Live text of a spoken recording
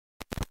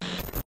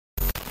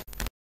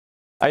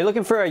Are you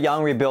looking for a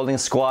young rebuilding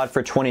squad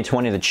for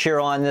 2020 to cheer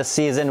on this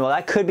season? Well,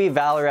 that could be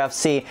Valour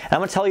FC, and I'm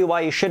going to tell you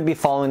why you should be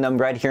following them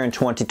right here in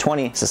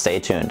 2020, so stay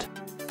tuned.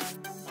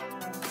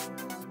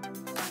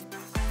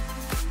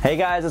 Hey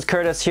guys, it's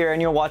Curtis here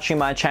and you're watching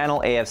my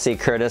channel A.F.C.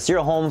 Curtis,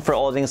 your home for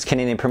all things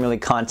Canadian Premier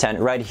League content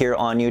right here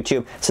on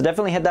YouTube, so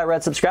definitely hit that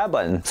red subscribe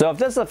button. So if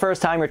this is the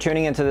first time you're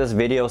tuning into this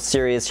video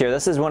series here,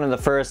 this is one of the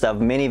first of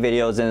many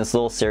videos in this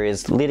little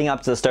series leading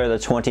up to the start of the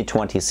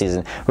 2020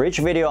 season, where each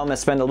video I'm going to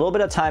spend a little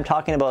bit of time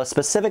talking about a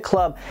specific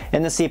club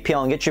in the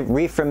CPL and get you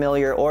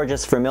re-familiar or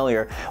just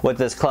familiar with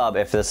this club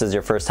if this is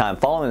your first time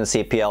following the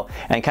CPL,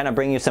 and kind of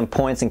bring you some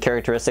points and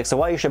characteristics of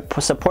why you should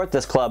support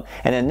this club.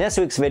 And in this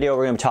week's video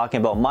we're going to be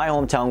talking about my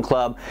hometown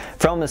club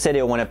from the city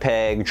of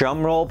Winnipeg.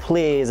 Drum roll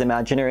please,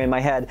 imaginary in my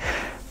head,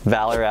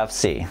 Valour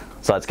FC.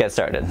 So let's get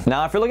started.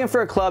 Now, if you're looking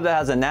for a club that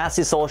has a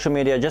nasty social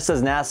media, just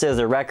as nasty as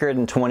their record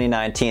in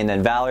 2019,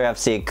 then Valour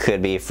FC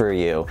could be for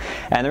you.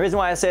 And the reason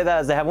why I say that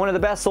is they have one of the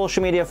best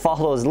social media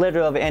follows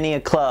literally of any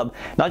club,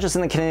 not just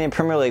in the Canadian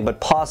Premier League, but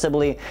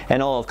possibly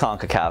in all of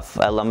CONCACAF.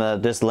 I'm gonna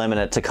just limit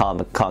it to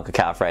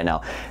CONCACAF right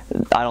now.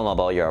 I don't know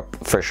about Europe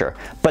for sure,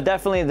 but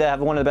definitely they have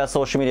one of the best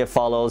social media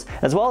follows,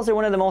 as well as they're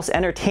one of the most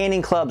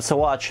entertaining clubs to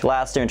watch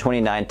last year in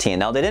 2019.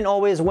 Now, they didn't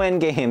always win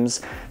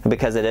games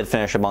because they did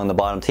finish among the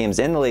bottom teams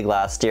in the league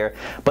last year,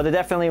 but they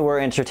definitely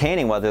were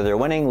entertaining, whether they're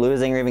winning,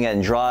 losing, or even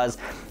getting draws.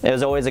 It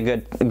was always a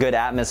good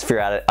atmosphere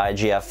at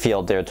IGF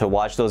Field there to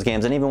watch those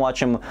games, and even watch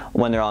them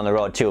when they're on the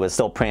road too. It was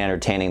still pretty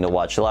entertaining to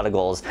watch. A lot of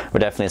goals were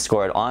definitely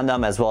scored on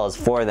them as well as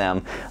for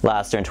them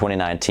last year in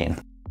 2019.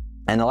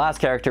 And the last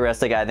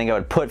characteristic I think I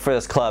would put for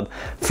this club,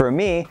 for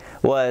me,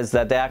 was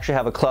that they actually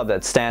have a club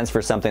that stands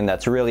for something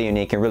that's really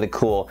unique and really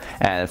cool.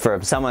 And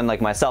for someone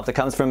like myself that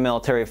comes from a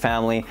military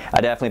family,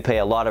 I definitely pay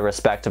a lot of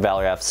respect to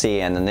Valour FC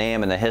and the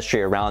name and the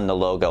history around the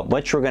logo,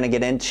 which we're going to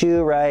get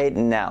into right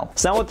now.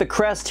 So now with the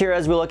crest here,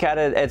 as we look at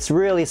it, it's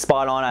really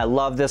spot on. I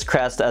love this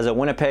crest. As a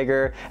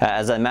Winnipegger,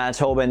 as a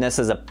Manitoban, this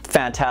is a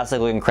fantastic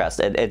looking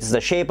crest. It's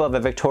the shape of a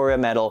Victoria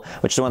Medal,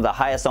 which is one of the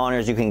highest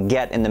honors you can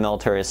get in the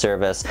military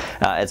service.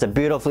 It's a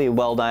beautifully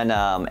well done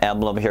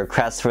emblem here,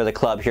 crest for the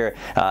club here.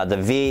 The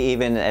V,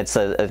 even it's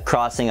a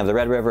crossing of the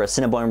Red River,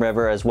 Assiniboine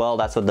River as well.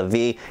 That's what the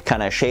V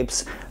kind of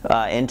shapes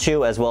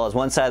into, as well as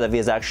one side of the V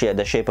is actually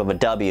the shape of a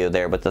W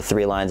there, with the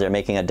three lines there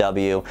making a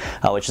W,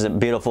 which is a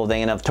beautiful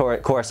thing. And of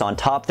course on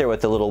top there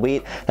with the little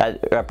wheat, that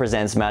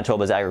represents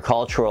Manitoba's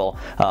agricultural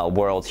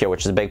world here,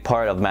 which is a big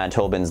part of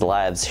Manitobans'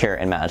 lives here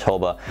in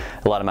Manitoba.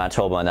 A lot of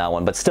Manitoba on that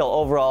one, but still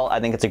overall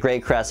I think it's a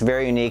great crest,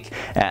 very unique,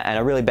 and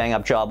a really bang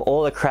up job.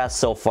 All the crests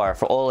so far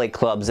for all 8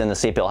 clubs in the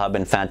CPL have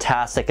been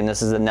fantastic, and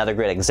this is another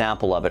great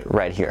example of it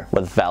right here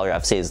with Valour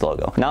FC's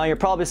logo. Now you're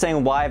probably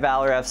saying why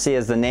Valour FC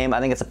is the name. I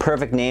think it's a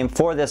perfect name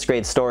for this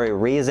great story.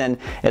 Reason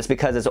it's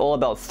because it's all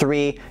about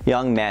 3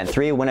 young men,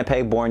 3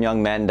 Winnipeg born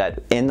young men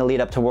that in the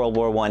lead up to World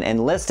War I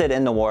enlisted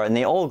in the war, and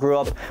they all grew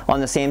up on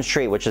the same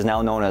street, which is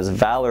now known as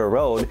Valour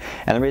Road.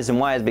 And the reason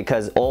why is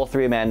because all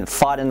 3 men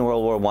fought in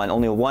World War I.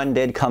 Only one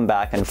did come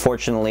back,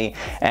 unfortunately,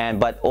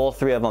 but all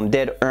 3 of them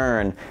did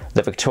earn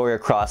the Victoria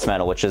Cross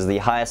Medal, which is the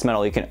highest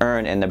medal you can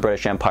earn in the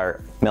British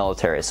Empire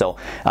military. So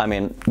I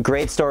mean,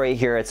 great story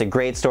here. It's a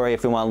great story.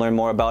 If you want to learn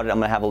more about it, I'm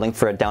going to have a link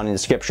for it down in the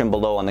description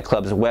below on the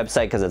club's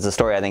website, because it's a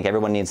story I think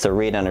everyone needs to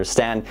read and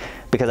understand,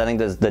 because I think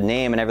the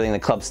name and everything the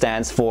club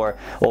stands for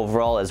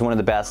overall is one of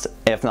the best,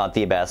 if not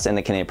the best, in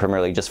the Canadian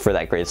Premier League, just for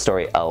that great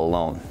story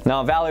alone.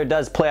 Now Valour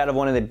does play out of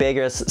one of the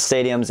biggest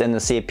stadiums in the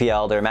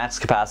CPL. Their max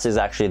capacity is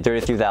actually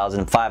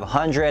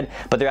 33,500,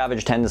 but their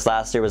average attendance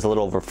last year was a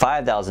little over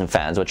 5,000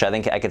 fans, which I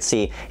think I could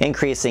see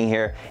increasing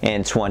here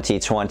in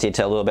 2020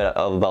 to a little bit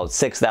of about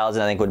 6,000.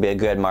 I think would be a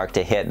good mark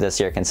to hit this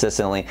year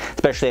consistently,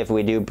 especially if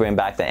we do bring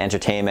back the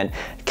entertainment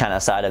kind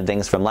of side of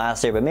things from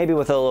last year, but maybe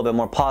with a little bit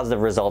more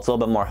positive results, a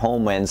little bit more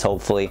home wins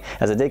hopefully,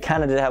 as it did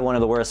have one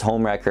of the worst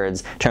home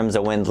records in terms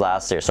of wins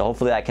last year. So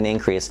hopefully that can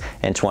increase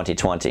in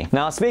 2020.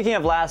 Now speaking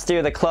of last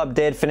year, the club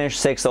did finish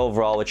 6th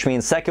overall, which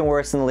means 2nd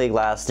worst in the league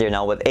last year.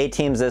 Now with 8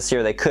 teams this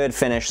year, they could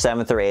finish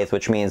 7th or 8th,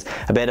 which means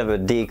a bit of a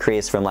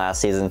decrease from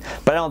last season,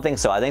 but I don't think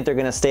so. I think they're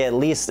going to stay at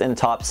least in the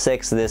top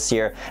 6 this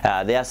year.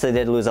 Yes, they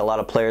did lose a lot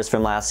of players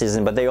from last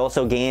season, but they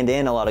also gained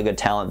in a lot of good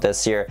talent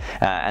this year,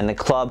 and the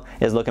club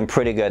is looking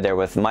pretty good there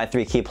with my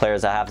 3 key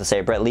players. I have to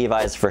say Brett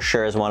Levi's for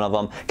sure is one of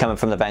them, coming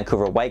from the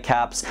Vancouver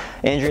Whitecaps.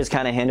 Injuries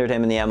kind of hindered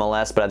him in the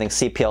MLS, but I think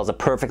CPL is a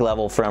perfect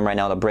level for him right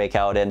now to break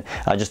out in.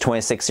 Just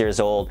 26 years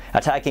old.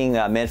 Attacking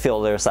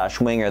midfielder slash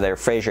winger there,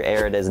 Fraser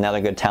Aird is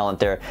another good talent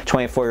there.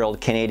 24-year-old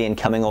Canadian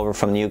coming over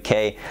from the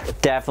UK.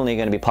 Definitely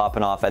going to be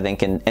popping off, I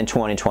think, in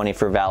 2020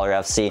 for Valour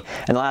FC.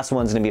 And the last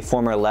one's going to be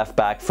former left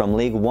back from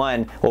League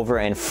One over over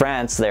in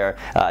France there.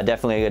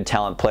 Definitely a good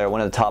talent player. One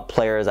of the top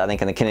players, I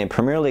think, in the Canadian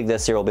Premier League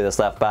this year will be this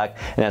left back,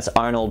 and that's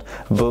Arnold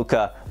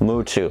Buka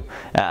Mutu.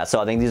 So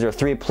I think these are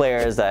 3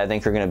 players that I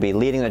think are going to be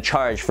leading the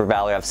charge for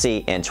Valour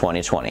FC in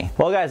 2020.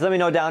 Well, guys, let me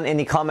know down in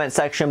the comment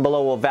section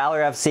below, will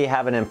Valour FC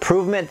have an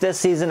improvement this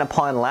season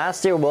upon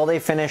last year? Will they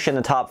finish in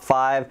the top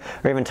 5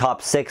 or even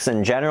top 6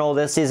 in general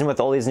this season with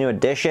all these new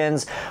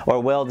additions? Or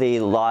will the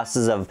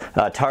losses of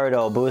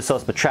Tardo,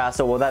 Busos,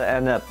 Petrasso, will that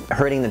end up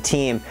hurting the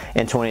team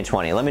in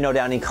 2020? Let me know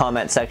down in the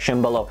comment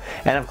section below.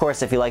 And of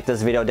course, if you like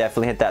this video,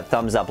 definitely hit that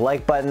thumbs up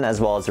like button as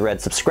well as the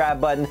red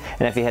subscribe button.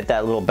 And if you hit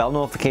that little bell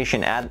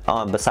notification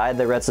beside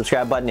the red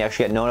subscribe button, you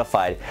actually get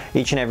notified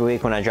each and every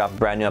week when I drop a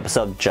brand new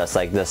episode just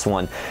like this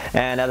one.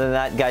 And other than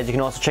that, guys, you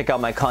can also check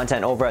out my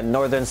content over at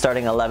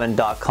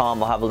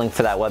northernstarting11.com. I'll have a link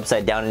for that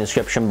website down in the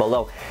description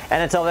below.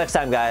 And until next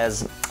time,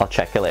 guys, I'll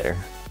check you later.